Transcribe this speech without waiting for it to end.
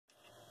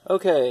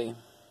Okay,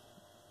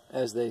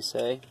 as they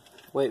say,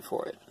 wait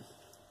for it.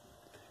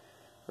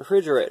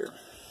 Refrigerator.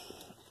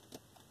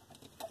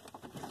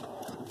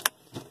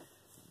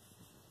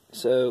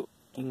 So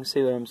you can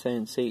see what I'm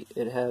saying. See,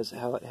 it has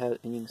how it has,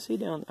 and you can see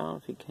down. I don't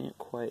know if you can't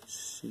quite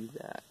see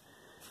that.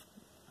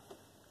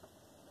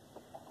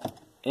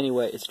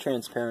 Anyway, it's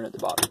transparent at the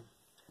bottom,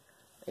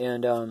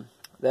 and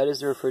that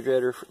is the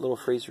refrigerator. Little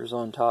freezers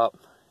on top,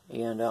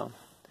 and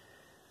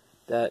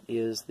that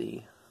is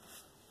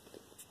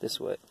this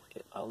way.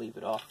 I'll leave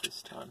it off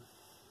this time.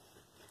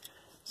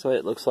 So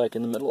it looks like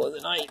in the middle of the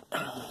night.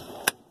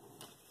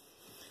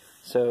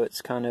 So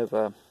it's kind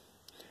of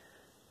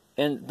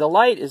and the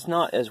light is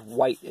not as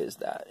white as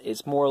that.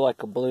 It's more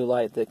like a blue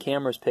light. The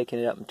camera's picking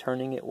it up and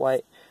turning it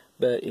white,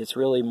 but it's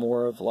really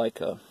more of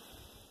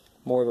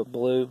a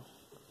blue.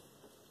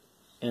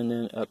 And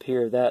then up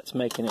here, that's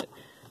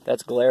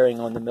glaring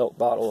on the milk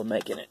bottle and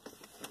making it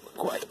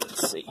look white.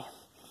 Let's see.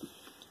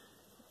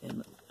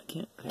 And I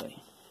can't. Okay.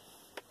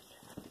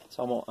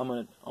 So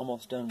I'm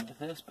almost done with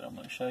this, but I'm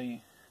going to show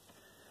you.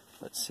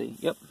 Let's see.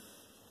 Yep.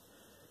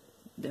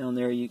 Down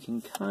there, you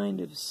can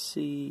kind of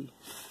see.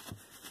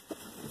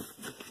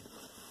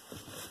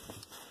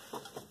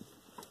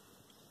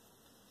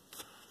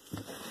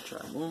 Try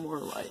one more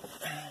light.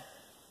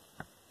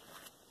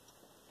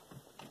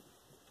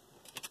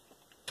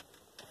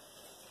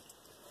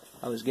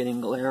 I was getting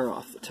glare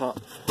off the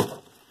top.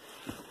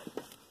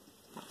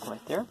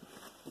 Right there.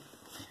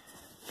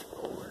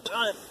 One more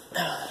time.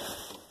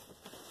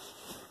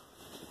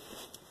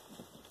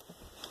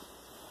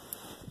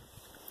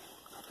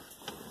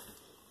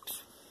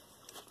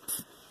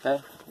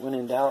 Okay, when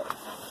in doubt,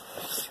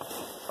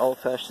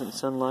 old-fashioned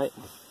sunlight.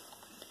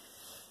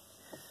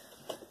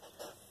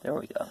 There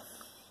we go.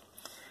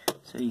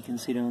 So you can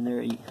see down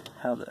there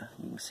how you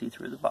can see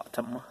through the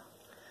bottom.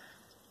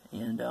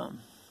 And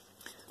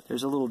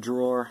there's a little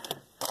drawer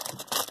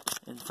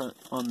in front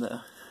on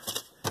the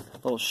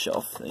little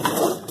shelf thing.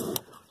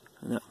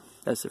 No,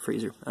 that's the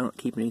freezer. I don't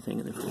keep anything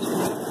in the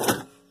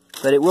freezer.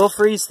 But it will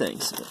freeze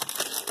things,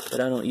 but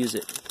I don't use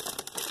it.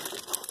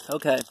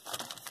 Okay.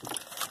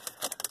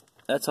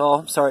 That's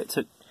all. Sorry it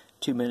took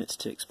 2 minutes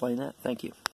to explain that. Thank you.